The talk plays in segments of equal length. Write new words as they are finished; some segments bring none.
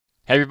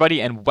Hey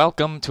everybody, and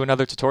welcome to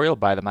another tutorial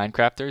by the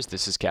Minecrafters.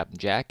 This is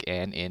CaptainJack,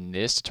 and in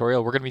this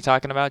tutorial we're going to be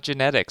talking about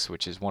genetics,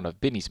 which is one of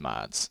Binnie's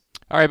mods.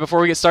 Alright, before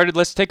we get started,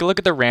 let's take a look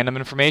at the random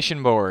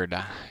information board.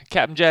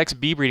 CaptainJack's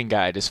bee breeding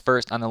guide is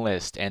first on the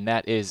list, and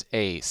that is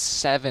a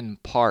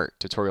 7-part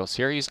tutorial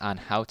series on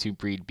how to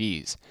breed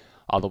bees,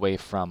 all the way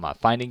from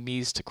finding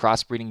bees to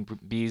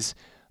crossbreeding bees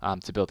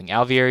to building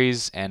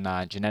alvearies and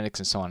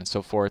genetics and so on and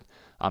so forth.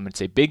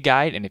 It's a big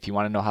guide, and if you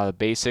want to know how the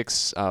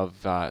basics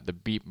of the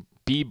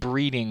bee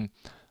breeding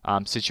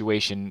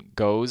situation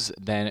goes,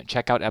 then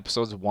check out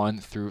episodes 1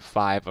 through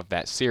 5 of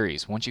that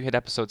series. Once you hit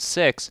episode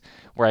 6,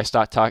 where I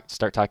start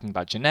talking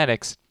about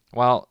genetics,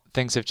 well,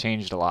 things have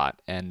changed a lot,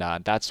 and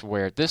that's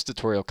where this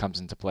tutorial comes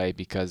into play,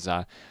 because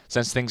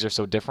since things are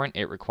so different,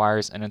 it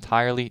requires an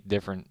entirely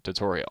different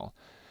tutorial.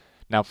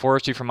 Now,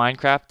 Forestry for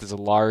Minecraft is a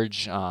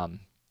large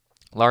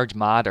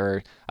mod,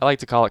 or I like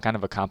to call it kind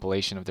of a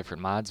compilation of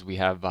different mods. We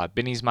have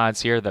Binnie's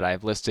mods here that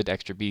I've listed: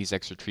 extra bees,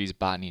 extra trees,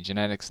 botany,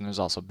 genetics, and there's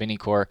also Binnie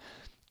Core,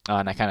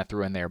 and I kind of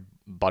threw in there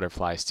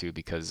butterflies too,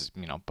 because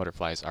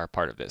butterflies are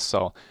part of this.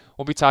 So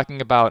we'll be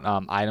talking about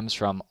items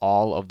from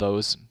all of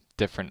those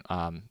different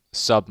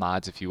sub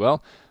mods, if you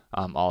will,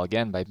 all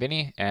again by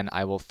Binnie, and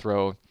I will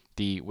throw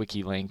the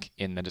wiki link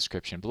in the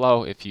description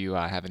below if you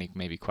have any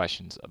maybe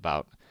questions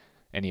about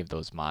any of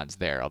those mods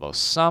there. Although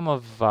some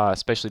of,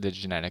 especially the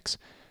genetics,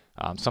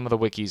 some of the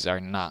wikis are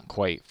not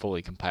quite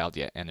fully compiled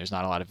yet, and there's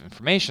not a lot of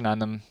information on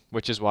them,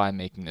 which is why I'm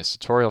making this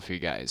tutorial for you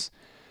guys.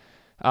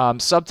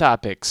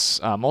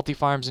 Subtopics,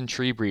 multi-farms and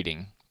tree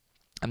breeding.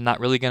 I'm not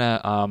really going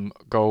to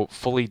go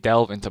fully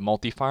delve into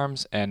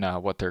multi-farms and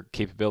what their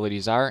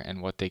capabilities are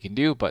and what they can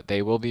do, but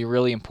they will be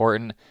really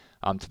important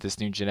to this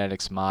new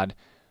genetics mod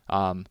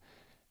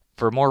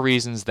for more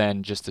reasons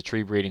than just the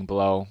tree breeding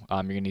below.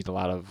 You're going to need a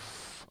lot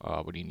of,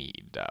 what do you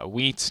need?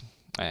 Wheat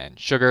and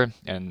sugar,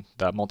 and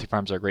the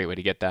multi-farms are a great way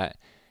to get that.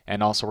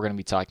 And also we're going to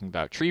be talking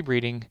about tree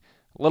breeding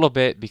a little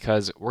bit,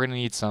 because we're going to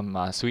need some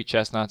sweet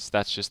chestnuts.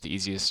 That's just the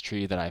easiest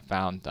tree that I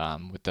found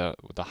with the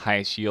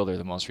highest yield or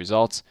the most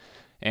results,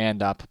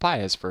 and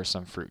papayas for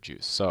some fruit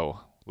juice.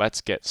 So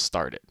let's get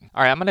started.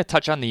 All right, I'm going to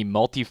touch on the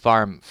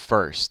multi-farm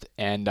first,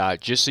 and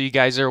just so you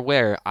guys are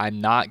aware,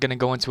 I'm not going to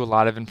go into a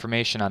lot of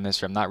information on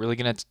this. I'm not really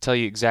going to tell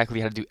you exactly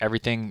how to do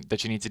everything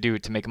that you need to do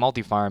to make a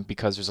multi-farm,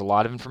 because there's a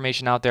lot of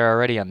information out there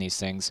already on these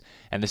things,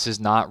 and this is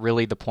not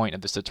really the point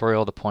of this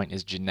tutorial. The point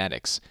is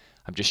genetics.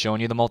 I'm just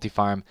showing you the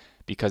multi-farm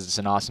because it's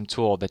an awesome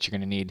tool that you're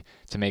going to need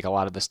to make a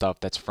lot of the stuff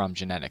that's from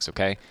genetics,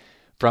 okay?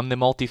 From the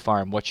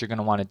multi-farm, what you're going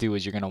to want to do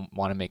is you're going to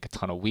want to make a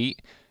ton of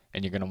wheat,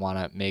 and you're going to want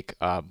to make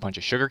a bunch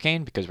of sugar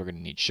cane, because we're going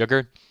to need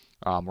sugar.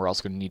 We're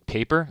also going to need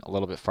paper a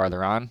little bit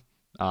farther on.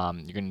 You're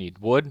going to need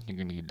wood. You're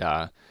going to need,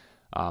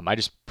 I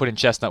just put in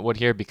chestnut wood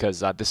here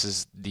because this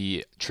is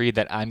the tree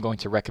that I'm going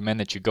to recommend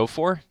that you go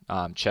for.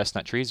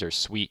 Chestnut trees, or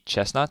sweet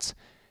chestnuts.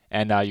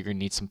 And you're going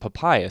to need some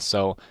papayas.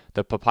 So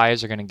the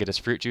papayas are going to get us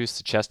fruit juice.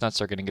 The chestnuts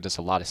are going to get us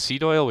a lot of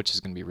seed oil, which is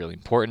going to be really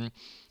important.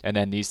 And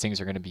then these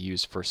things are going to be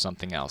used for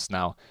something else.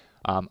 Now,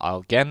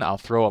 I'll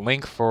throw a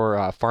link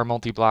for farm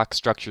multi-block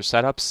structure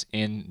setups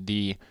in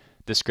the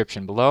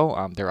description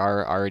below. There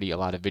are already a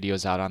lot of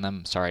videos out on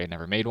them. Sorry, I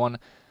never made one.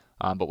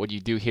 But what you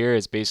do here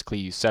is basically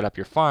you set up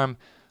your farm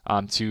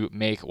to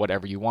make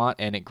whatever you want,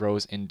 and it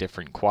grows in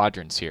different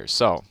quadrants here.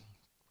 So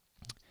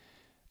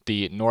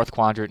the north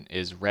quadrant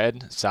is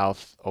red,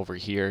 south over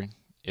here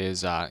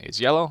is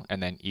yellow,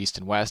 and then east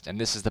and west. And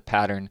this is the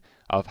pattern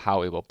of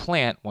how it will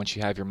plant once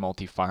you have your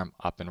multi-farm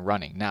up and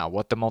running. Now,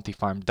 what the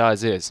multi-farm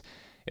does is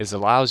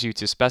allows you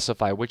to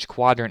specify which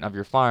quadrant of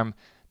your farm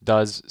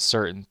does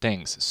certain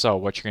things. So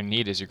what you're going to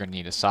need is you're going to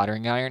need a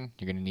soldering iron.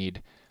 You're going to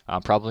need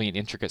probably an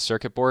intricate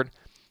circuit board,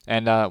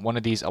 and one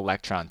of these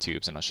electron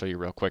tubes. And I'll show you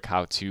real quick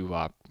how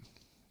to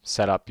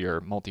set up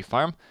your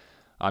multi-farm.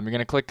 You're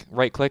going to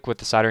right click with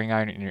the soldering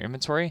iron in your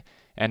inventory,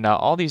 and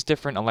all these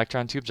different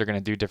electron tubes are going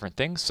to do different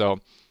things. So,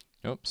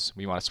 oops,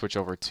 we want to switch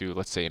over to,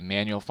 let's say, a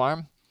manual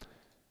farm.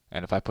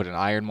 And if I put an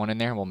iron one in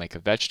there, we'll make a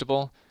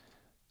vegetable.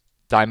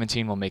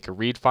 Diamantine will make a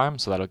reed farm,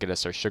 so that'll get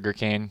us our sugar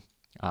cane.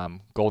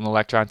 Golden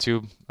electron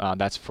tube,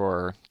 that's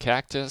for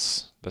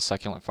cactus. The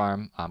succulent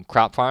farm,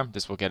 crop farm,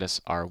 this will get us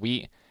our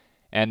wheat.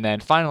 And then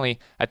finally,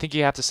 I think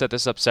you have to set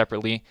this up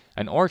separately,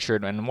 an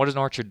orchard. And what an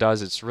orchard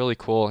does, it's really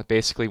cool.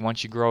 Basically,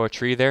 once you grow a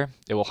tree there,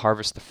 it will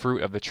harvest the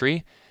fruit of the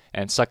tree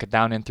and suck it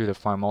down in through the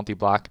farm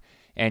multi-block,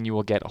 and you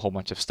will get a whole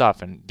bunch of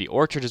stuff. And the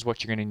orchard is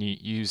what you're going to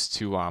use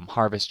to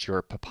harvest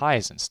your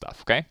papayas and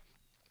stuff, okay?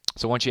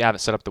 So once you have it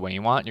set up the way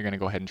you want, you're going to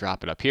go ahead and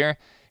drop it up here.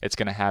 It's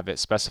going to have it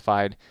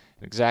specified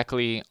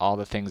exactly all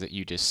the things that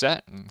you just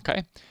set,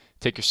 okay?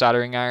 Take your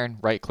soldering iron,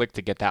 right click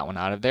to get that one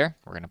out of there.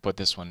 We're going to put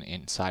this one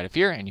inside of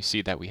here, and you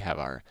see that we have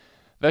our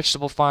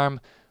vegetable farm,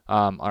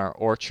 our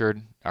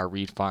orchard, our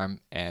reed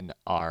farm, and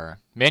our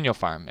manual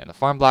farm. And the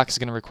farm block is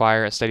going to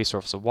require a steady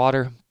source of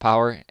water,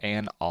 power,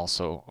 and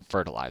also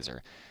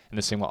fertilizer. And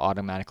this thing will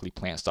automatically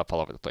plant stuff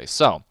all over the place.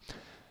 So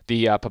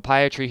the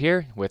papaya tree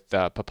here with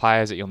the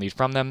papayas that you'll need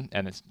from them,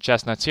 and the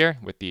chestnuts here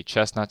with the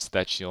chestnuts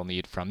that you'll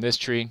need from this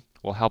tree,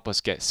 will help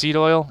us get seed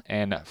oil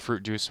and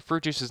fruit juice.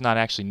 Fruit juice is not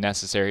actually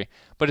necessary,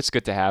 but it's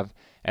good to have,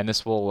 and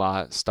this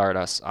will start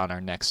us on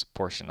our next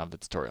portion of the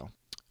tutorial.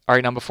 All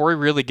right, now before we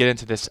really get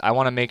into this, I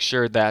want to make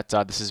sure that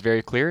this is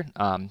very clear.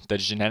 The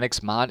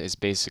genetics mod is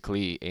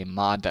basically a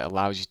mod that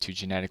allows you to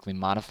genetically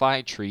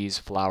modify trees,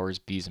 flowers,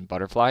 bees, and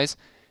butterflies,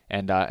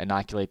 and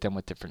inoculate them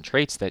with different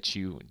traits that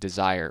you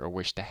desire or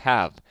wish to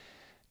have.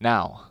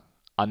 Now,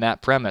 on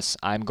that premise,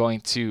 I'm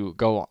going to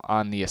go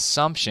on the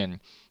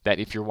assumption that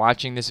if you're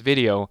watching this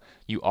video,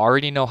 you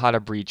already know how to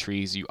breed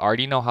trees, you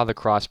already know how the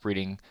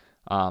crossbreeding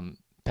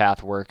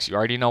path works, you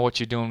already know what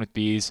you're doing with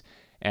bees,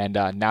 and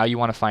now you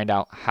want to find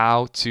out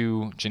how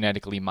to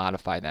genetically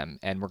modify them.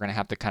 And we're going to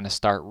have to kind of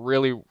start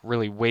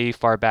really way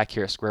far back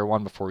here at square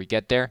one before we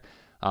get there.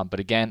 But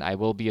again, I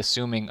will be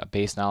assuming a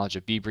base knowledge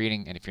of bee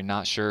breeding, and if you're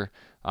not sure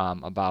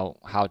about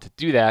how to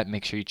do that,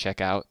 make sure you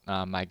check out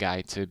my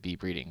guide to bee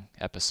breeding,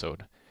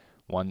 episode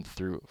 1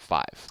 through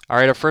 5. All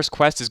right, our first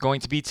quest is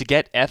going to be to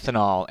get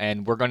ethanol,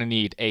 and we're going to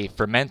need a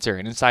fermenter.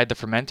 And inside the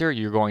fermenter,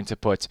 you're going to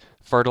put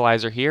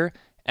fertilizer here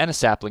and a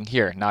sapling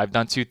here. Now I've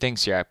done two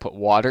things here. I put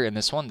water in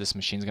this one. This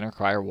machine's going to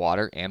require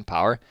water and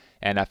power.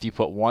 And if you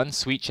put one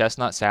sweet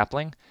chestnut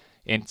sapling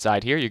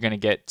inside here, you're going to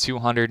get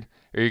 200,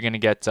 or you're going to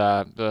get,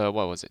 500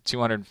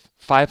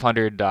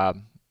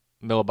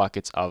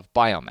 millibuckets of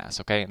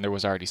biomass, okay? And there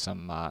was already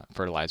some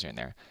fertilizer in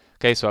there.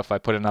 Okay, so if I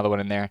put another one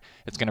in there,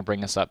 it's going to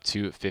bring us up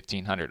to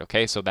 1,500,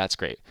 okay? So that's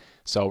great.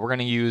 So we're going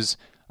to use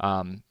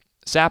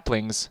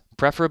saplings,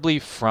 preferably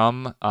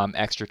from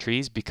extra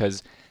trees,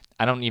 because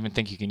I don't even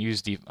think you can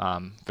use the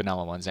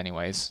vanilla ones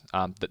anyways.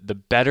 The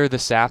better the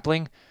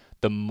sapling,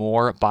 the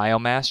more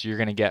biomass you're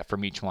going to get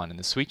from each one. And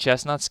the sweet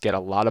chestnuts get a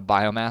lot of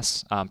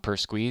biomass per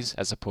squeeze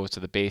as opposed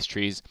to the base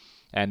trees.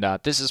 And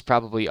this is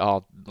probably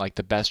all like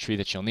the best tree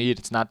that you'll need.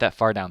 It's not that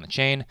far down the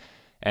chain.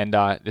 And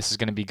this is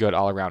going to be good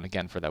all around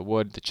again for the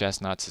wood, the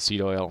chestnuts, the seed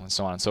oil, and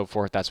so on and so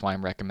forth. That's why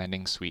I'm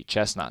recommending sweet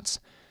chestnuts.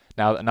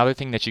 Now, another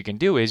thing that you can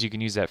do is you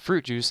can use that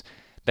fruit juice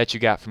that you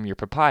got from your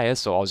papaya.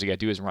 So all you got to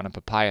do is run a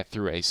papaya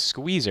through a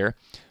squeezer,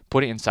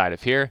 put it inside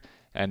of here,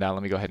 and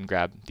let me go ahead and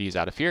grab these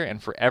out of here.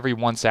 And for every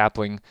one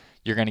sapling,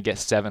 you're going to get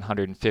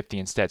 750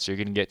 instead. So you're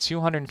going to get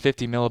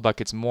 250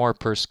 millibuckets more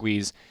per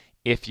squeeze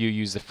if you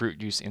use the fruit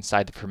juice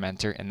inside the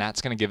fermenter, and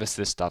that's going to give us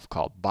this stuff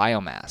called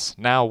biomass.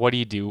 Now, what do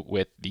you do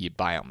with the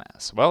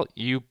biomass? Well,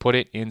 you put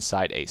it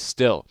inside a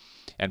still,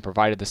 and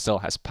provided the still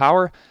has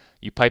power,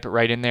 you pipe it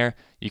right in there.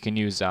 You can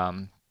use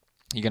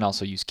you can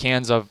also use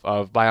cans of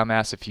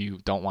biomass if you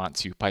don't want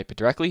to pipe it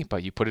directly,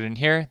 but you put it in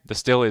here. The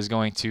still is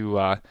going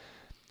to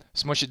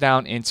smush it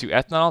down into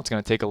ethanol. It's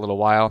going to take a little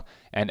while,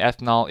 and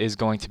ethanol is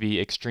going to be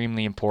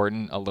extremely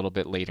important a little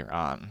bit later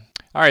on.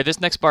 All right,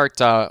 this next part,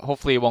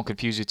 hopefully it won't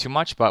confuse you too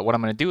much, but what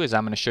I'm going to do is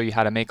I'm going to show you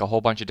how to make a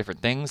whole bunch of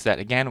different things that,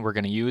 again, we're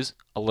going to use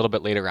a little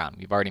bit later on.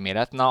 We've already made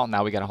ethanol.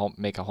 Now we got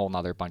to make a whole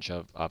nother bunch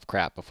of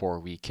crap before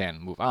we can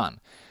move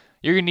on.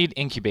 You're going to need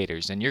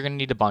incubators, and you're going to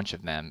need a bunch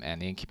of them,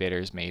 and the incubator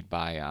is made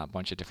by a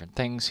bunch of different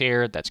things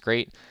here. That's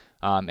great.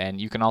 And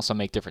you can also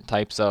make different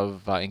types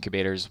of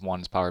incubators.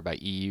 One is powered by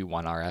EU,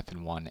 one RF,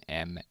 and one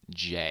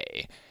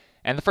MJ.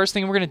 And the first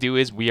thing we're going to do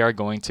is we are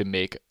going to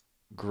make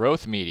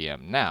growth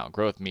medium. Now,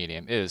 growth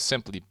medium is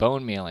simply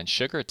bone meal and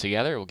sugar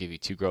together. It will give you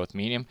 2 growth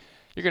medium.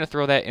 You're going to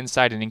throw that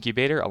inside an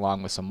incubator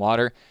along with some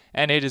water,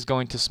 and it is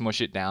going to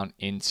smush it down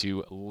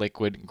into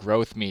liquid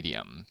growth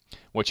medium.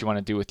 What you want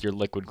to do with your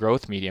liquid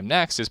growth medium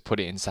next is put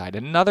it inside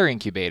another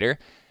incubator,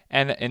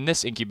 and in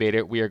this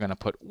incubator we are going to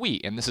put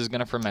wheat, and this is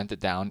going to ferment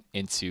it down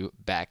into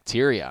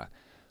bacteria.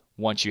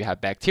 Once you have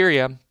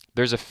bacteria,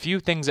 there's a few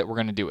things that we're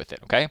going to do with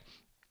it, okay?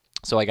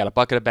 So I got a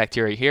bucket of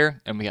bacteria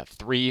here, and we got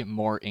 3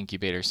 more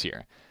incubators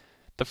here.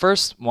 The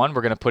first one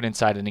we're going to put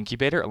inside an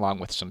incubator along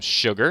with some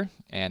sugar,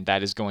 and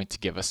that is going to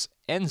give us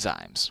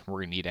enzymes. We're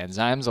going to need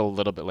enzymes a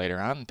little bit later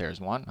on.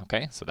 There's one,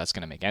 okay? So that's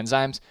going to make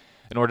enzymes.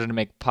 In order to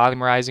make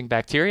polymerizing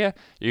bacteria,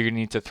 you're going to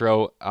need to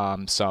throw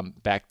some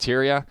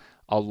bacteria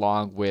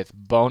along with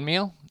bone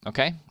meal,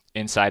 okay,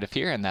 inside of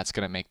here, and that's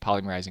going to make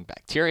polymerizing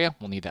bacteria.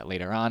 We'll need that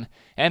later on.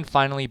 And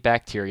finally,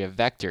 bacteria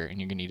vector, and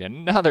you're going to need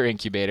another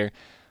incubator.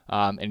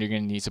 And you're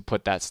going to need to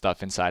put that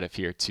stuff inside of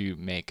here to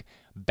make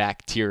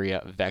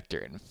bacteria vector.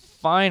 And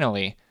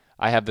finally,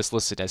 I have this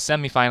listed as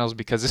semifinals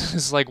because this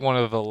is like one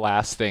of the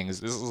last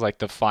things. This is like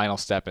the final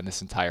step in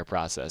this entire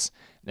process.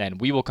 And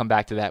we will come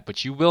back to that,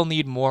 but you will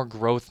need more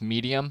growth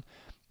medium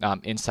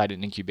inside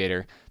an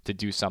incubator to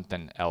do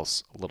something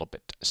else a little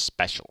bit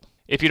special.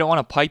 If you don't want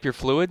to pipe your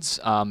fluids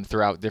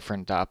throughout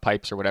different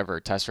pipes or whatever,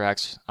 test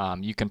racks,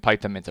 you can pipe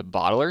them into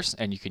bottlers,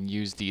 and you can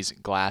use these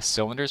glass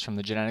cylinders from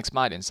the genetics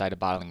mod inside a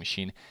bottling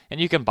machine,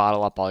 and you can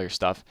bottle up all your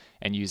stuff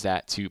and use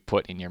that to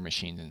put in your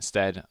machines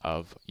instead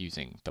of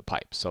using the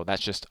pipe. So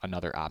that's just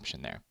another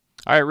option there.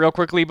 All right, real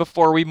quickly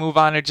before we move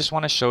on, I just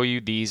want to show you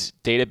these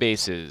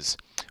databases.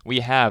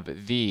 We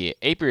have the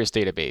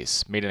Apiarist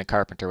database made in a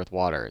carpenter with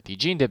water, the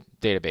Gene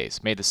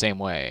database made the same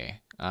way,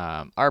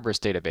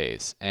 Arborist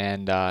database,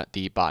 and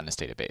the Botanist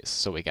database.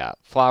 So we got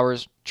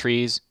flowers,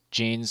 trees,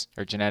 genes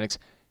or genetics,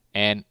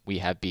 and we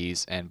have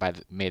bees. And by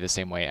made the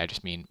same way, I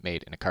just mean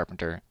made in a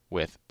carpenter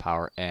with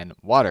power and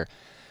water.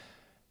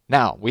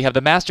 Now, we have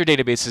the master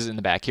databases in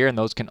the back here, and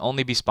those can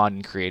only be spawned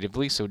in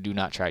creatively, so do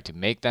not try to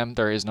make them.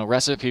 There is no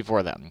recipe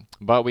for them.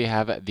 But we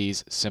have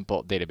these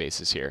simple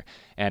databases here.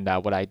 And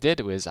what I did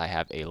was I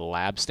have a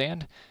lab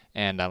stand,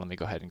 and let me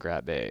go ahead and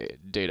grab a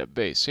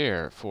database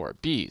here for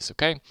bees,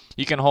 okay?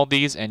 You can hold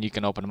these, and you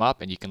can open them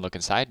up, and you can look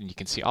inside, and you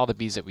can see all the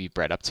bees that we've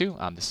bred up to.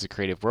 This is a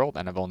creative world,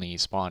 and I've only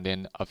spawned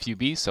in a few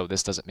bees, so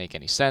this doesn't make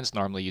any sense.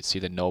 Normally, you'd see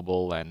the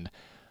noble and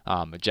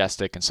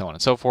majestic and so on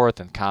and so forth,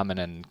 and common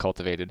and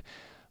cultivated,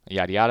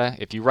 yada yada.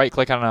 If you right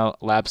click on a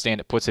lab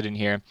stand, it puts it in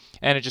here,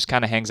 and it just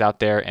kind of hangs out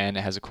there, and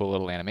it has a cool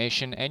little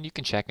animation, and you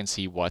can check and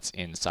see what's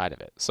inside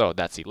of it. So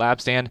that's the lab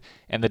stand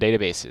and the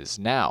databases.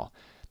 Now,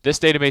 this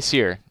database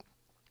here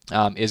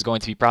is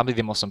going to be probably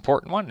the most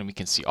important one, and we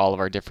can see all of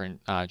our different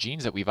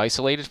genes that we've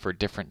isolated for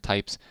different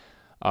types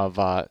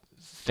of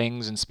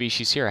things and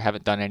species here. I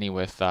haven't done any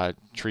with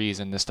trees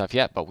and this stuff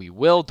yet, but we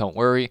will, don't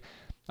worry.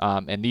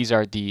 And these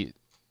are the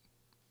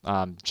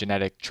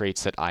genetic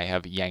traits that I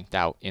have yanked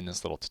out in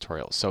this little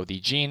tutorial. So the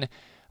gene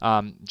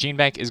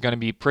bank is going to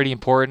be pretty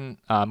important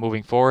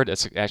moving forward.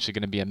 It's actually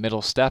going to be a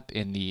middle step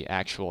in the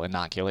actual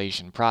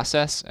inoculation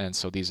process. And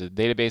so these are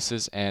the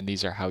databases, and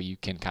these are how you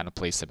can kind of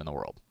place them in the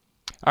world.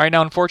 All right,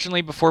 now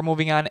unfortunately, before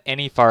moving on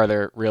any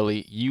farther,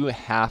 really, you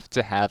have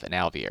to have an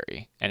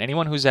alveary. And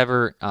anyone who's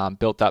ever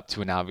built up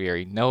to an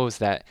alveary knows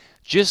that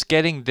just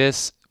getting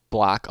this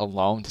block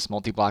alone, this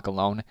multi-block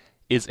alone,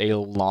 is a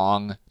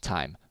long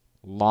time.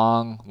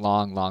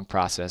 Long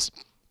process,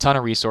 ton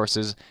of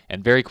resources,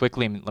 and very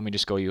quickly, let me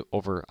just go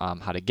over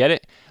how to get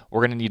it.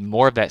 We're going to need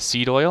more of that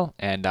seed oil,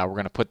 and we're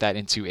going to put that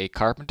into a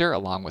carpenter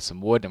along with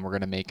some wood, and we're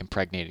going to make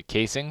impregnated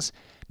casings.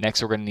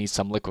 Next, we're going to need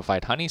some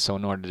liquefied honey, so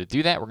in order to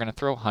do that, we're going to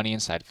throw honey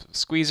inside of a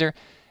squeezer,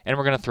 and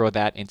we're going to throw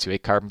that into a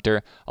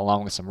carpenter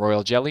along with some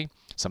royal jelly,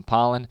 some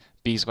pollen,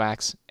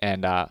 beeswax,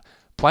 and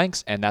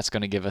planks, and that's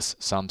going to give us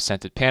some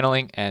scented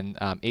paneling, and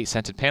 8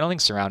 scented paneling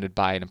surrounded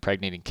by an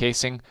impregnating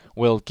casing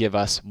will give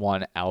us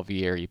 1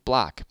 alveary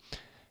block.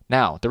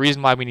 Now, the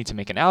reason why we need to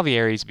make an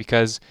alveary is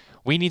because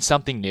we need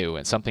something new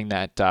and something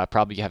that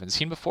probably you haven't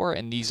seen before,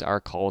 and these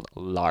are called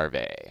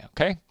larvae,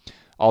 okay?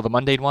 All the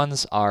mundane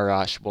ones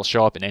are will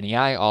show up in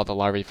NEI. All the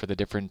larvae for the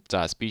different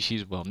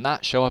species will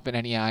not show up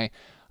in NEI,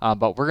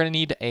 but we're going to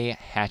need a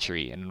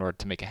hatchery. And in order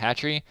to make a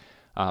hatchery,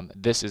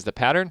 this is the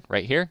pattern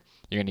right here.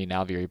 You're going to need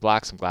an alveary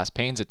block, some glass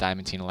panes, a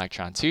diamantine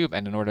electron tube,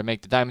 and in order to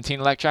make the diamantine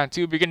electron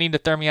tube, you're going to need a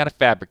thermionic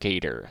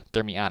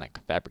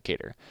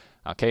fabricator.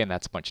 Okay, and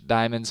that's a bunch of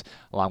diamonds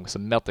along with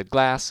some melted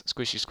glass,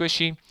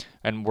 squishy,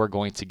 and we're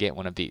going to get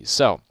one of these.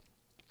 So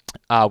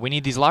we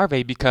need these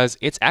larvae because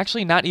it's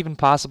actually not even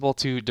possible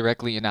to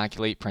directly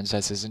inoculate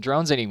princesses and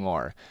drones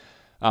anymore,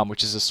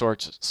 which is a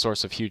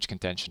source of huge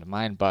contention of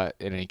mine, but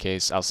in any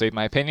case, I'll save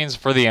my opinions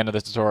for the end of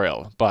the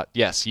tutorial. But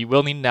yes, you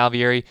will need an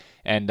alveary,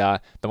 and the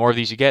more of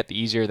these you get, the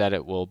easier that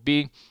it will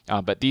be,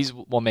 but these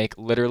will make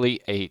literally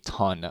a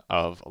ton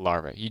of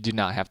larvae. You do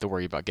not have to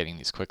worry about getting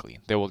these quickly.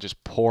 They will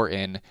just pour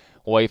in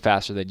way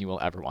faster than you will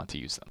ever want to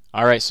use them.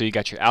 All right, so you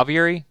got your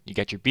alveary, you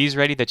got your bees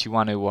ready that you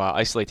want to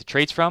isolate the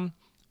traits from.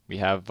 We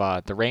have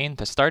the rain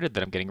that started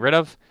that I'm getting rid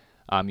of.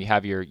 You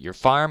have your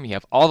farm. You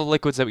have all the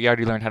liquids that we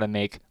already learned how to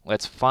make.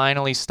 Let's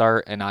finally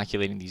start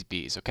inoculating these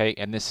bees, okay?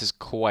 And this is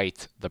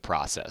quite the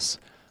process.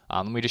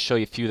 Let me just show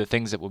you a few of the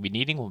things that we'll be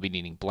needing. We'll be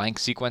needing blank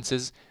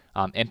sequences,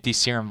 empty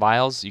serum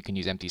vials. You can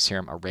use empty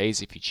serum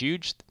arrays if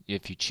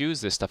you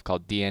choose. This stuff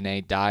called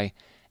DNA dye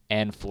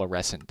and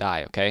fluorescent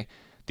dye, okay?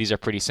 These are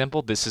pretty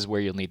simple. This is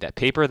where you'll need that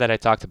paper that I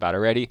talked about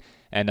already,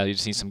 and you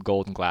just need some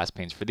gold and glass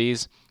paints for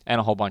these, and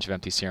a whole bunch of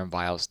empty serum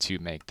vials to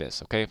make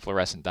this. Okay,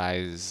 fluorescent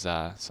dyes,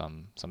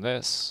 some of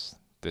this.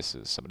 This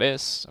is some of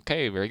this.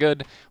 Okay, very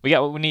good. We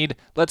got what we need.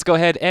 Let's go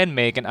ahead and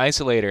make an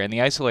isolator, and the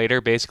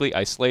isolator basically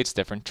isolates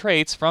different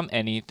traits from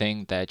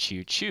anything that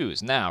you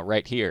choose. Now,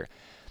 right here,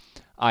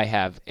 I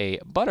have a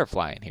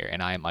butterfly in here,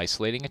 and I am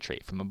isolating a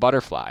trait from a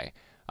butterfly.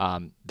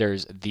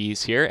 There's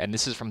these here, and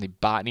this is from the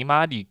botany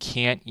mod. You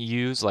can't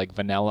use like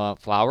vanilla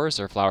flowers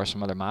or flowers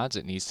from other mods.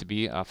 It needs to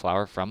be a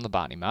flower from the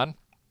botany mod,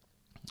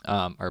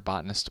 or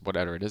botanist,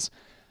 whatever it is.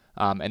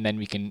 And then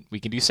we can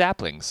do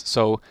saplings.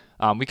 So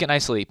we can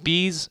isolate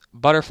bees,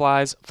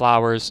 butterflies,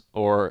 flowers,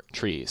 or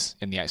trees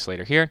in the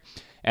isolator here.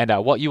 And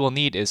what you will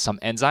need is some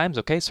enzymes.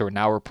 Okay, so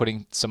now we're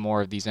putting some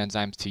more of these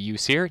enzymes to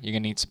use here. You're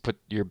going to need to put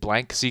your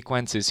blank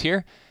sequences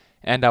here.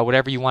 And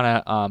whatever you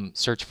want to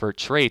search for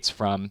traits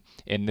from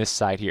in this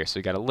side here. So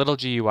you got a little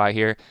GUI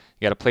here.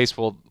 You got a place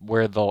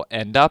where they'll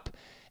end up.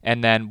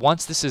 And then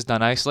once this is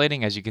done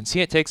isolating, as you can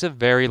see, it takes a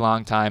very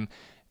long time.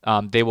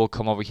 They will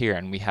come over here,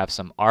 and we have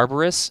some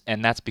arborists,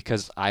 and that's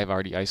because I've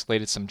already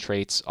isolated some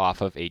traits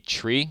off of a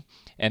tree.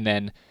 And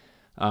then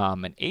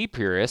an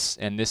apiarist,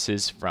 and this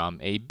is from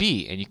a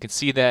bee. And you can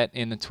see that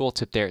in the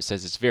tooltip there, it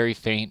says it's very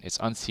faint, it's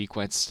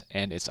unsequenced,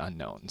 and it's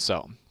unknown.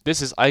 So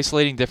this is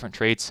isolating different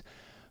traits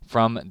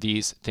from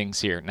these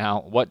things here. Now,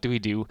 what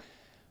do?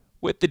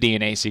 with the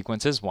DNA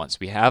sequences once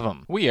we have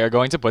them. We are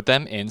going to put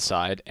them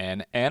inside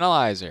an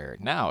analyzer.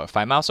 Now, if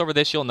I mouse over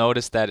this, you'll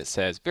notice that it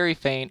says very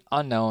faint,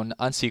 unknown,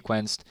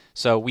 unsequenced.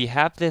 So we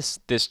have this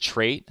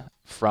trait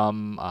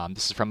from,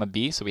 this is from a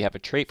bee, so we have a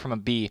trait from a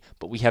bee,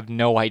 but we have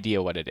no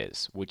idea what it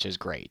is, which is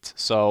great.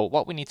 So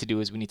what we need to do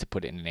is we need to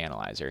put it in an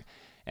analyzer.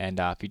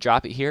 And if you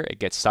drop it here, it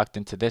gets sucked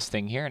into this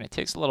thing here, and it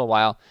takes a little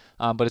while,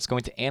 but it's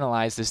going to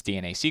analyze this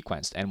DNA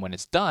sequence. And when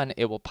it's done,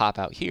 it will pop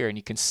out here, and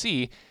you can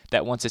see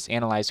that once it's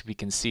analyzed, we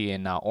can see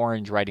in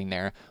orange writing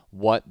there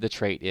what the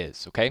trait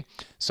is, okay?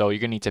 So you're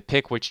going to need to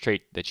pick which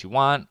trait that you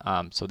want.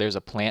 So there's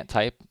a plant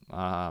type,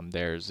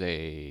 there's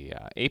a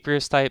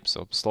apiarist type,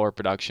 so slower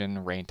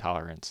production, rain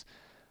tolerance.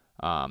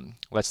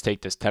 Let's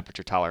take this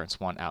temperature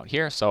tolerance one out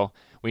here. So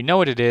we know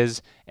what it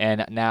is,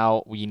 and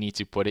now we need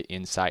to put it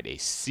inside a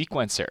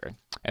sequencer.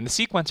 And the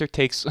sequencer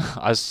takes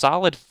a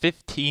solid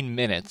 15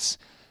 minutes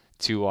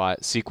to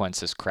sequence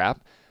this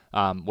crap.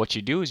 What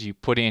you do is you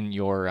put in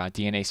your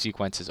DNA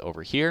sequences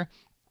over here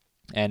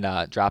and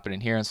drop it in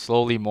here, and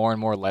slowly more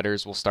and more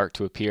letters will start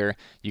to appear.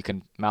 You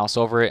can mouse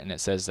over it and it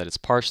says that it's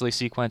partially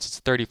sequenced.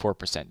 It's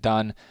 34%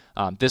 done.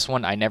 This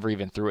one I never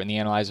even threw it in the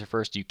analyzer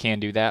first. You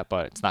can do that,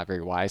 but it's not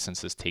very wise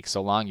since this takes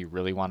so long. You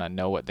really want to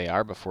know what they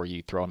are before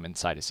you throw them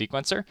inside a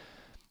sequencer.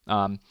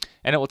 And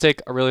it will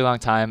take a really long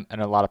time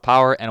and a lot of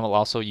power, and it will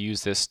also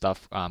use this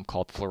stuff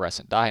called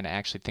fluorescent dye. And I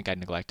actually think I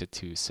neglected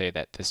to say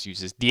that this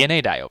uses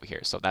DNA dye over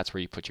here. So that's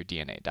where you put your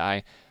DNA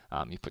dye.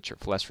 You put your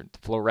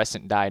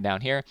fluorescent dye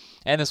down here,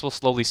 and this will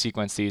slowly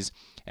sequence these,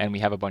 and we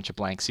have a bunch of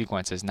blank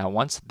sequences. Now,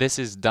 once this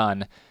is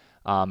done,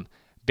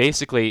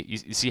 basically,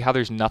 you see how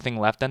there's nothing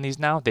left on these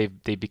now? They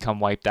become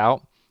wiped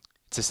out.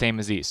 It's the same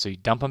as these. So you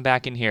dump them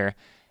back in here,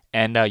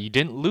 and you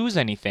didn't lose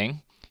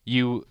anything.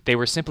 They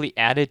were simply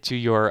added to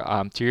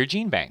your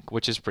gene bank,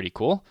 which is pretty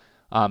cool.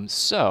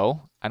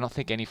 So I don't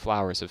think any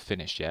flowers have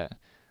finished yet.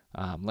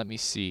 Let me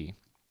see.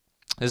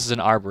 This is an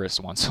arborist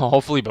one, so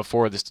hopefully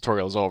before this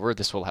tutorial is over,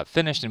 this will have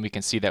finished, and we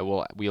can see that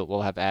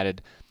we'll have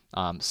added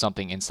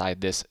something inside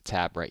this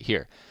tab right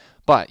here.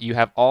 But you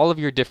have all of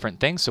your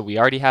different things. So we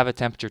already have a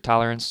temperature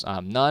tolerance,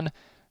 none.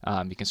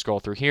 You can scroll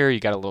through here.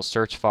 You got a little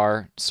search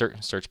bar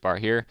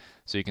here,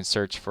 so you can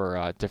search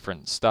for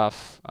different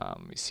stuff.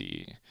 Let me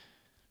see.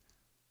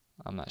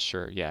 I'm not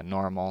sure. Yeah,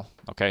 normal.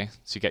 Okay,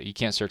 so you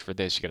can't search for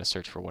this. You got to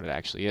search for what it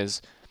actually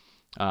is.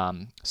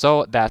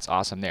 So that's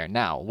awesome there.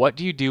 Now, what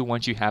do you do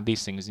once you have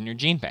these things in your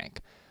gene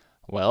bank?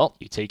 Well,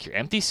 you take your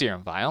empty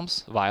serum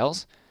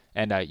vials,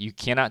 and you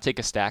cannot take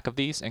a stack of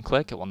these and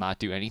click. It will not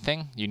do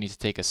anything. You need to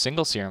take a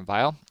single serum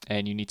vial,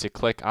 and you need to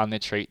click on the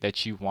trait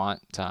that you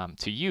want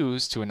to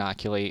use to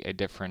inoculate a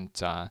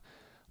different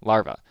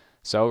larva.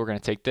 So we're going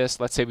to take this.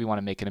 Let's say we want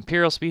to make an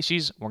imperial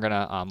species. We're going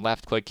to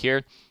left click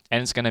here,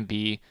 and it's going to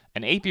be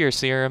an apiary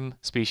serum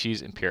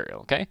species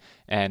imperial, okay?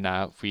 And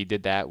if we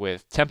did that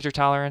with temperature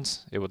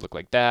tolerance, it would look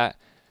like that.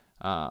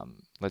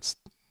 Let's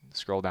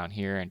scroll down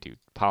here and do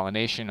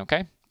pollination,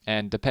 okay?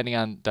 And depending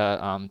on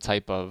the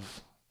type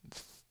of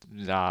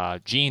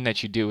gene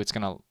that you do, it's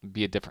going to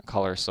be a different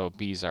color, so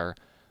bees are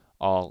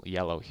all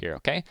yellow here,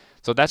 okay?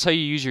 So that's how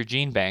you use your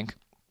gene bank.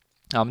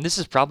 This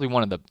is probably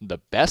one of the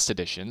best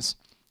additions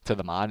to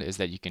the mod, is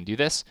that you can do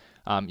this.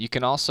 You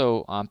can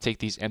also take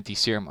these empty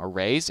serum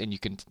arrays, and you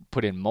can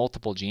put in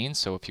multiple genes.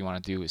 So if you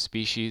want to do a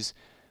species,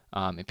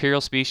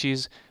 imperial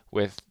species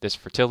with this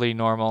fertility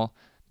normal,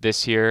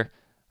 this here,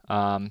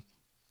 and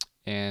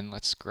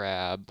let's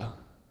grab,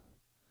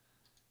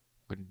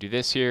 we're going to do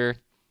this here,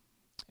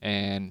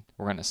 and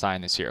we're going to assign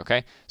this here,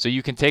 okay? So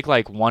you can take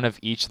like one of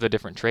each of the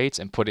different traits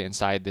and put it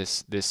inside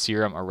this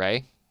serum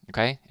array,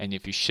 okay? And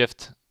if you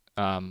shift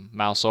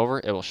mouse over,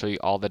 it will show you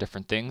all the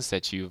different things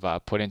that you've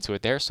put into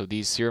it there. So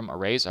these serum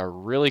arrays are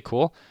really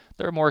cool.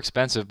 They're more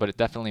expensive, but it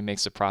definitely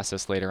makes the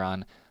process later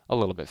on a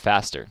little bit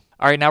faster.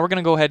 All right, now we're going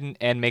to go ahead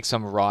and make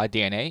some raw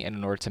DNA, and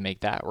in order to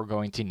make that, we're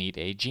going to need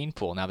a gene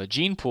pool. Now the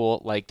gene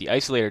pool, like the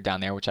isolator down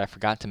there, which I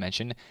forgot to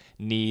mention,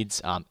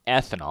 needs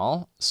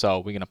ethanol. So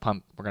we're going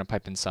to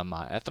pipe in some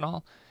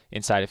ethanol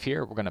inside of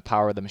here. We're going to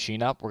power the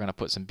machine up. We're going to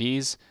put some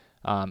bees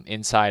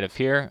inside of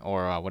here,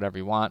 or whatever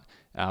you want.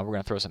 We're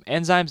going to throw some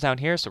enzymes down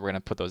here, so we're going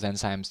to put those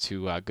enzymes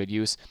to good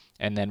use,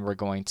 and then we're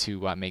going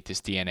to make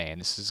this DNA,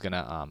 and this is going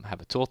to have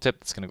a tooltip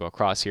that's going to go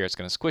across here. It's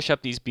going to squish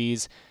up these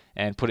bees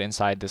and put it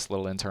inside this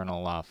little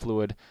internal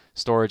fluid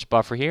storage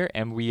buffer here,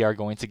 and we are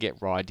going to get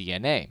raw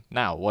DNA.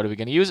 Now, what are we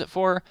going to use it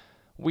for?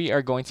 We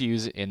are going to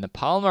use it in the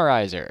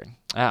polymerizer.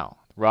 Now,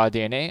 raw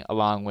DNA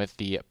along with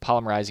the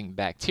polymerizing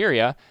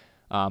bacteria,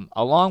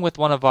 along with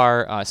one of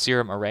our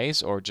serum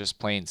arrays, or just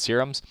plain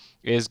serums,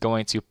 is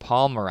going to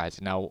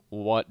polymerize. Now,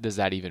 what does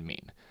that even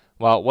mean?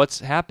 Well, what's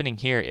happening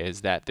here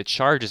is that the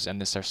charges in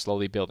this are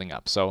slowly building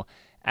up. So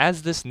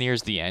as this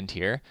nears the end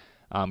here,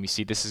 you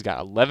see this has got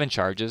 11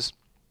 charges.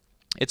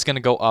 It's going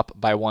to go up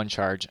by 1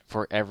 charge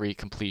for every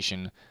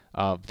completion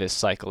of this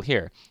cycle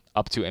here,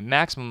 up to a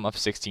maximum of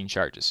 16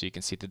 charges. So you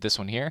can see that this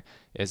one here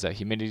is a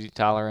humidity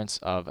tolerance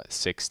of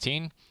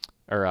 16,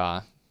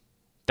 or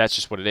that's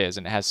just what it is,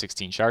 and it has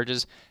 16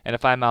 charges. And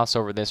if I mouse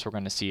over this, we're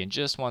going to see in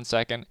just 1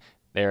 second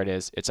There it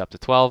is. It's up to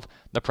 12.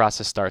 The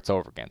process starts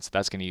over again. So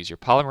that's going to use your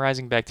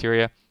polymerizing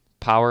bacteria,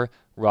 power,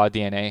 raw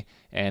DNA,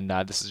 and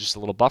this is just a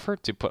little buffer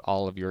to put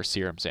all of your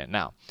serums in.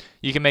 Now,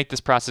 you can make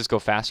this process go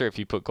faster if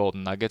you put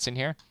golden nuggets in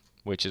here,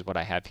 which is what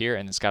I have here,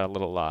 and it's got a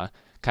little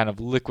kind of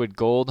liquid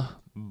gold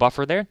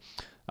buffer there.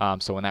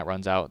 So when that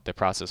runs out, the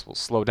process will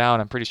slow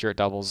down. I'm pretty sure it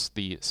doubles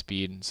the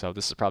speed, so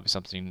this is probably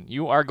something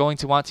you are going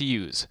to want to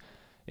use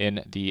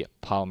in the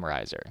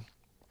polymerizer.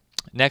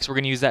 Next, we're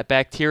going to use that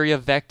bacteria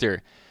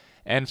vector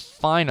and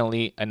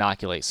finally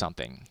inoculate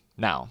something.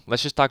 Now,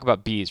 let's just talk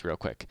about bees real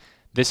quick.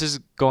 This is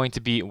going to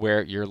be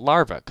where your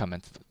larvae come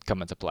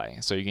into play.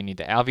 So you're going to need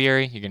the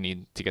alveary, you're going to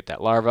need to get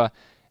that larva,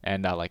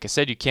 and like I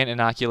said, you can't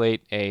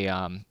inoculate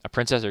a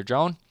princess or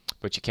drone,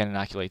 but you can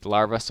inoculate the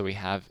larva. So we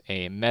have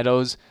a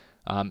Meadows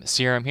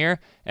serum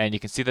here, and you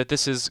can see that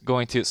this is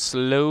going to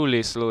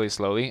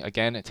slowly,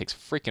 again, it takes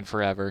freaking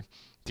forever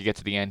to get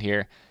to the end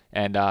here,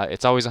 and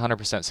it's always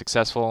 100%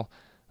 successful.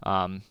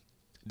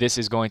 This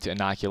is going to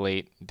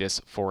inoculate this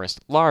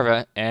forest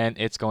larva, and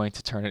it's going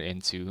to turn it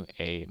into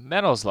a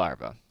Meadows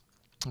larva.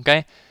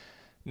 Okay,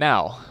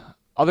 now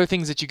other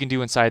things that you can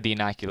do inside the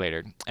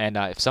inoculator, and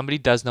if somebody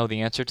does know the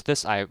answer to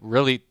this, I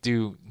really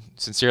do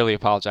sincerely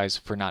apologize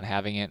for not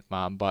having it,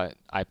 but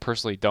I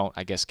personally don't,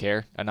 I guess,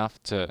 care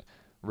enough to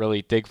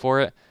really dig for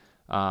it.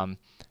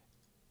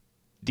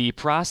 The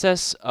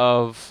process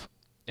of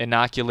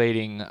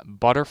inoculating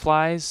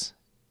butterflies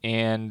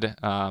and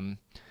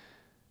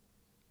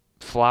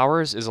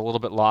flowers is a little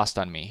bit lost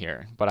on me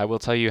here, but I will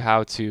tell you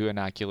how to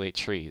inoculate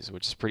trees,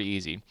 which is pretty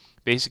easy.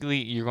 Basically,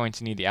 you're going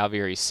to need the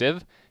Alveary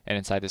sieve, and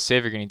inside the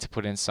sieve, you're going to need to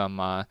put in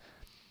some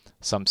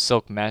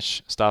silk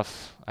mesh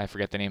stuff. I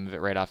forget the name of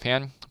it right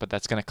offhand, but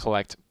that's going to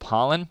collect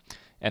pollen,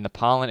 and the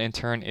pollen in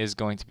turn is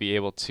going to be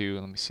able to,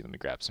 let me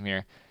grab some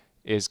here,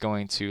 is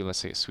going to, let's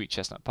say, a sweet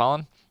chestnut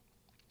pollen.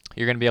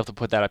 You're going to be able to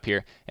put that up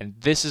here, and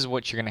this is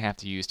what you're going to have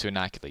to use to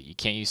inoculate. You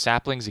can't use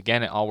saplings.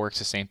 Again, it all works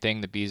the same thing.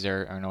 The bees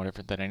are no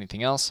different than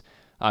anything else.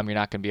 You're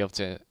not going to be able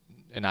to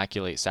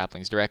inoculate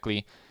saplings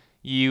directly.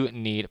 You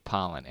need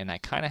pollen, and I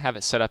kind of have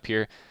it set up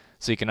here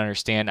so you can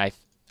understand. I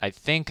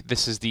think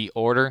this is the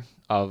order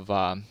of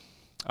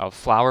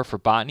flower for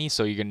botany,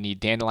 so you're going to need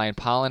dandelion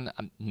pollen.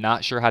 I'm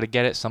not sure how to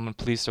get it. Someone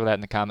please throw that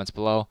in the comments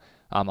below.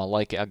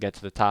 I'll get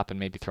to the top and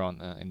maybe throw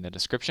in the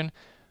description.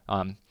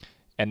 And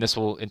this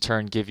will in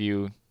turn give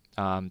you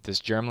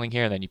this germling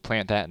here, and then you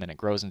plant that, and then it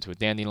grows into a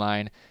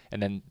dandelion.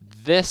 And then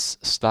this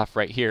stuff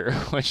right here,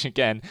 which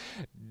again,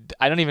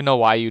 I don't even know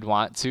why you'd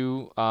want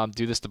to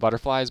do this to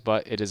butterflies,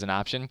 but it is an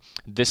option.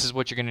 This is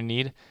what you're going to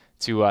need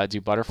to do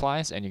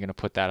butterflies, and you're going to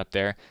put that up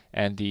there.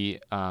 And the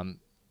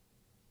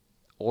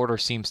order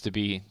seems to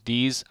be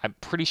these. I'm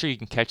pretty sure you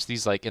can catch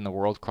these like in the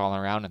world crawling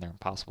around, and they're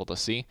impossible to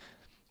see.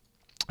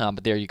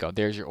 But there you go.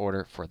 There's your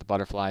order for the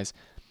butterflies.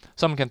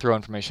 Someone can throw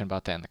information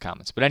about that in the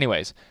comments. But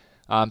anyways,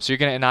 so you're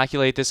going to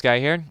inoculate this guy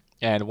here.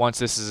 And once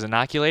this is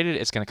inoculated,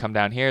 it's going to come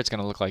down here. It's going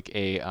to look like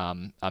a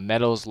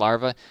Meadows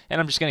larva. And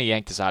I'm just going to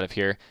yank this out of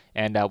here.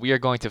 And we are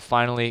going to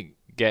finally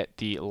get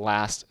the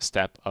last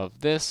step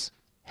of this.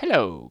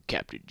 Hello,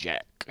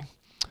 CaptainJack.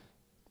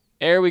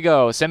 There we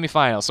go,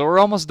 semifinal. So we're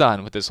almost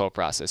done with this whole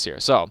process here.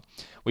 So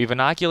we've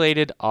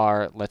inoculated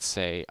our, let's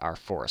say, our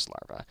forest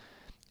larva.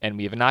 And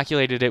we've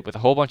inoculated it with a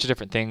whole bunch of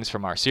different things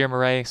from our serum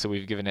array. So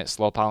we've given it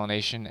slow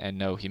pollination and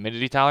no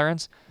humidity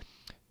tolerance.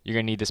 You're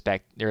going to need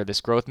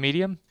this growth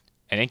medium,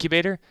 an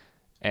incubator,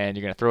 and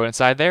you're going to throw it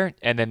inside there.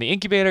 And then the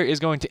incubator is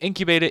going to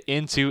incubate it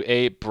into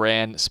a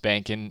brand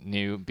spanking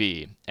new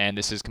bee. And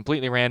this is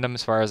completely random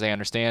as far as I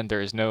understand.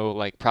 There is no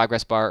like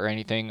progress bar or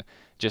anything.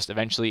 Just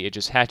eventually it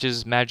just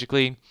hatches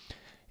magically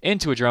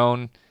into a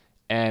drone,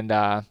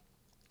 and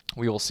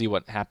we will see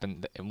what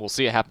happened, and we'll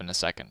see it happen in a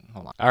second.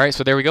 Hold on. All right,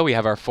 so there we go. We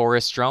have our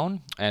forest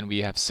drone, and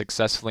we have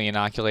successfully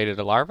inoculated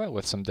a larva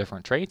with some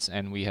different traits,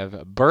 and we have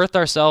birthed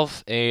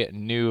ourselves a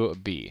new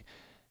bee.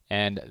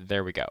 And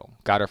there we go.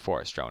 Got our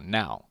forest drone.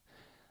 Now,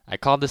 I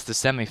called this the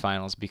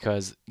semifinals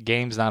because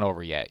game's not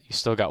over yet. You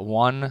still got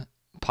one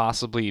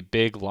possibly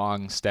big,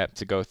 long step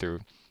to go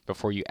through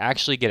before you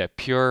actually get a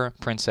pure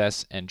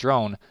princess and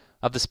drone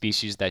of the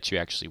species that you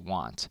actually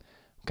want.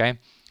 Okay?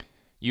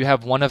 You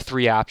have one of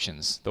three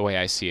options, the way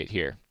I see it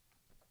here.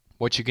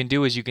 What you can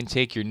do is you can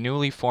take your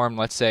newly formed,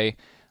 let's say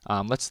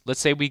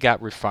we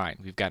got refined.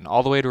 We've gotten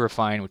all the way to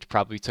refine, which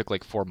probably took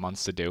like 4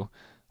 months to do.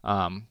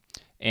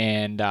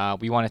 And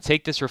we want to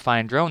take this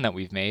refined drone that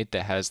we've made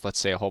that has, let's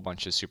say, a whole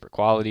bunch of super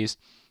qualities,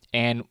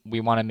 and we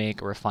want to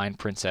make a refined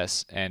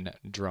princess and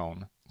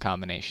drone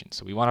combination.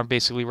 So we want to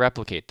basically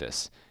replicate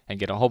this and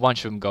get a whole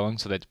bunch of them going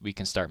so that we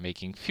can start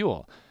making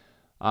fuel.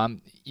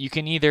 You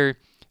can either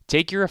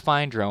take your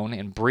refined drone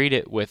and breed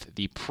it with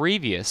the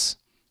previous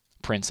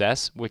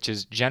princess, which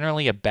is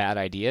generally a bad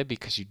idea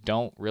because you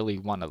don't really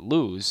want to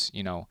lose,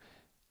 you know,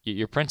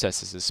 your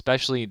princesses,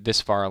 especially this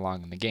far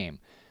along in the game.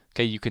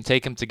 Okay, you can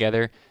take them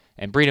together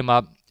and breed them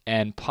up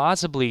and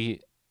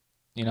possibly,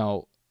 you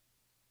know,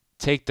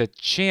 take the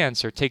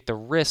chance or take the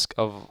risk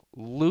of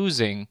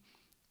losing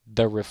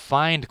the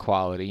refined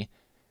quality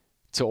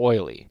to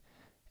oily.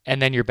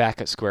 and then you're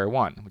back at square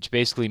one, which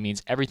basically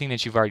means everything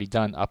that you've already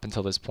done up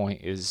until this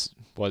point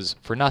was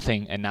for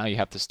nothing, and now you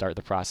have to start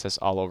the process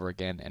all over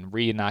again and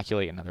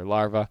re-inoculate another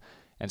larva,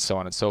 and so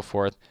on and so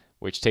forth,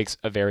 which takes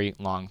a very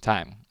long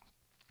time.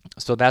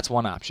 So that's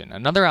one option.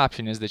 Another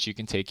option is that you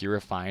can take your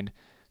refined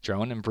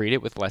drone and breed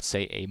it with, let's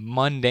say, a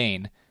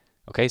mundane.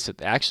 Okay, so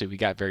actually we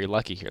got very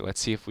lucky here. Let's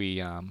see if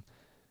we,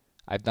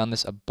 I've done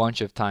this a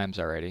bunch of times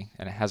already,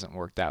 and it hasn't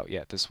worked out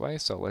yet this way.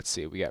 So let's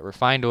see, we got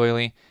refined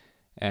oily,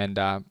 and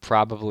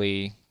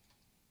probably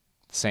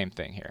the same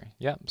thing here.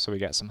 Yep, so we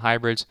got some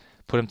hybrids,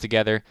 put them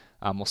together.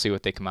 We'll see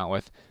what they come out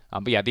with.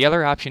 But yeah, the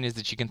other option is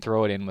that you can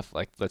throw it in with,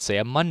 like, let's say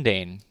a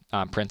mundane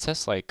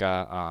princess, like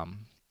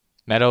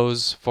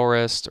meadows,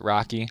 forest,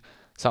 rocky,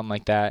 something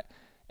like that,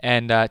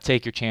 and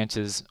take your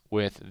chances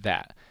with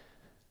that.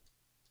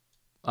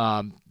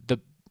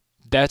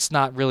 That's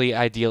not really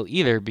ideal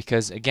either,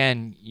 because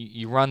again,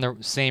 you run the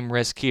same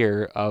risk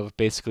here of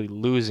basically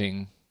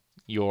losing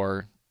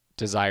your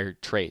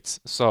desired traits.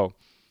 So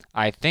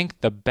I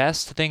think the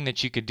best thing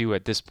that you could do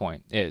at this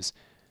point is,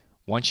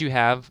 once you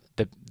have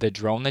the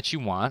drone that you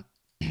want,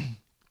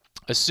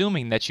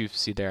 assuming that you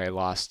see there, I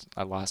lost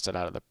it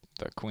out of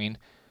the queen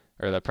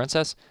or the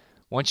princess.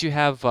 Once you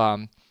have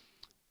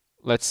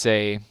let's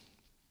say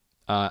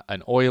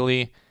an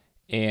oily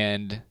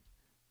and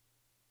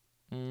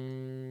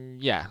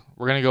yeah,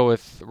 we're gonna go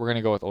with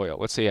oil.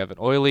 Let's say you have an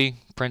oily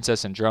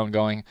princess and drone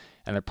going,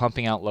 and they're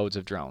pumping out loads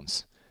of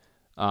drones.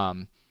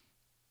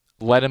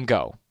 Let them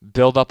go.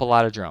 Build up a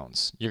lot of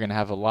drones. You're gonna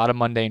have a lot of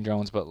mundane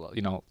drones, but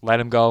let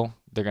them go.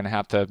 They're gonna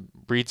have to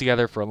breed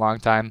together for a long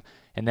time,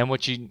 and then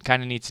what you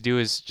kind of need to do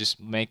is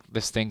just make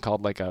this thing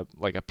called like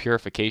a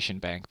purification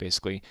bank.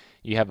 Basically,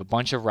 you have a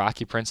bunch of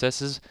rocky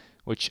princesses,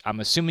 which I'm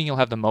assuming you'll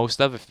have the most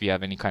of if you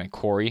have any kind of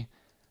quarry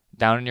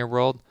down in your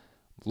world.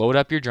 Load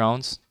up your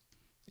drones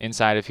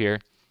inside of here,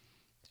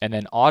 and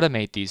then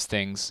automate these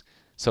things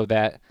so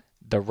that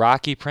the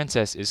rocky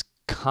princess is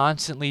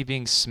constantly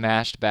being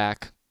smashed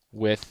back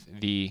with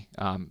the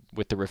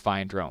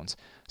refined drones.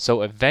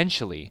 So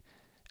eventually,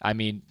 I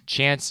mean,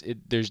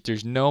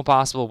 there's no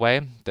possible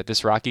way that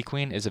this rocky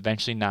queen is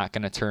eventually not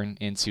going to turn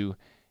into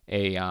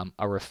a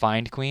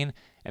refined queen,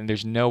 and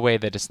there's no way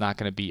that it's not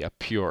going to be a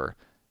pure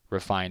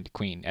refined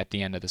queen at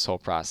the end of this whole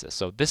process.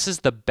 So this is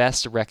the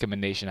best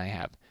recommendation I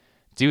have.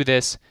 Do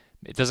this.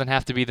 It doesn't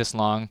have to be this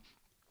long.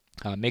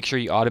 Make sure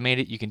you automate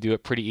it. You can do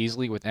it pretty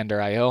easily with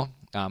Ender.io,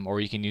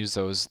 or you can use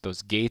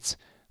those gates.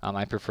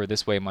 I prefer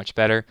this way much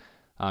better.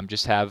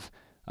 Just have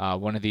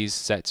one of these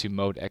set to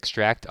mode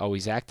extract,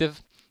 always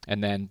active,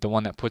 and then the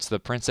one that puts the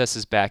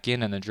princesses back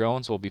in and the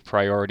drones will be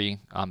priority.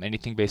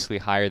 Anything basically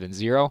higher than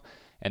 0,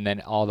 and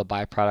then all the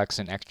byproducts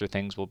and extra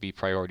things will be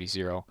priority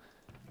 0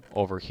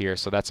 over here.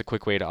 So that's a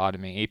quick way to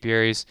automate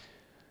apiaries.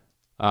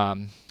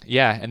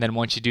 Yeah, and then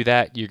once you do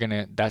that,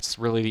 that's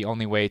really the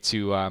only way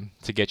to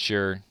get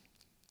your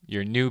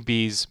new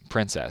bee's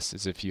princess,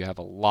 is if you have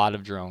a lot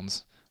of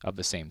drones of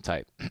the same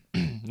type.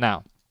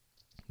 Now,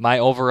 my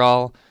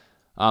overall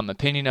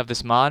opinion of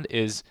this mod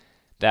is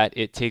that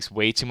it takes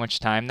way too much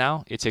time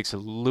now. It takes a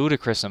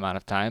ludicrous amount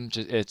of time.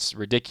 It's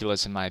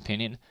ridiculous in my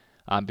opinion.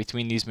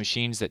 Between these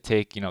machines that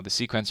take, the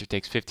sequencer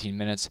takes 15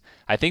 minutes.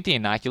 I think the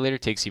inoculator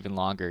takes even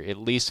longer, at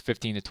least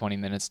 15 to 20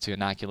 minutes to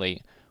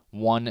inoculate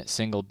one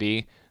single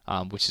bee,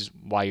 which is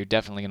why you're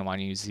definitely going to want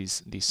to use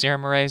these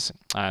serum arrays.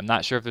 I'm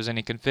not sure if there's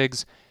any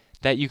configs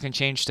that you can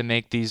change to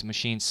make these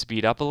machines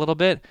speed up a little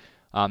bit.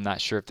 I'm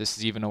not sure if this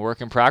is even a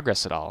work in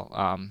progress at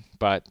all.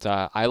 But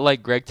I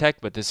like GregTech,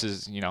 but this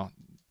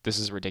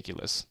is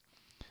ridiculous.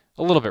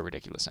 A little bit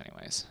ridiculous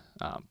anyways.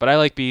 But I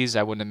like bees.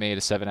 I wouldn't have made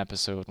a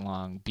 7-episode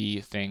long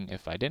bee thing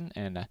if I didn't.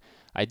 And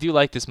I do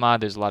like this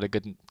mod. There's a lot of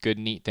good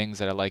neat things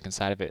that I like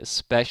inside of it,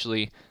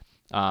 especially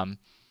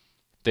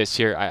this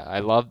here. I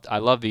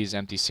love these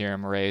empty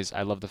serum arrays.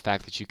 I love the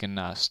fact that you can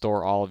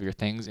store all of your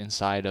things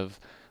inside of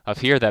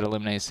here. That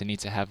eliminates the need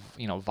to have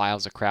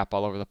vials of crap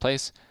all over the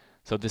place.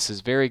 So this is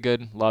very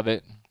good. Love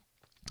it.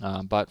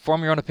 But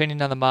form your own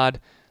opinion on the mod.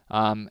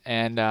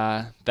 And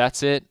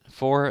that's it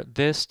for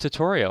this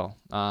tutorial.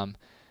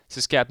 This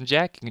is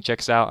CaptainJack. You can check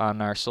us out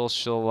on our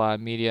social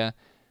media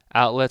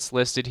outlets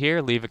listed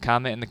here. Leave a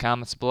comment in the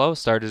comments below.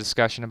 Start a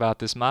discussion about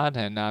this mod,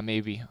 and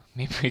maybe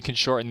we can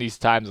shorten these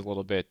times a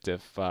little bit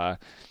if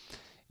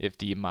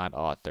the mod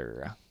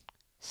author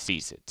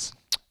sees it.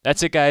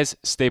 That's it, guys.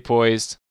 Stay poised.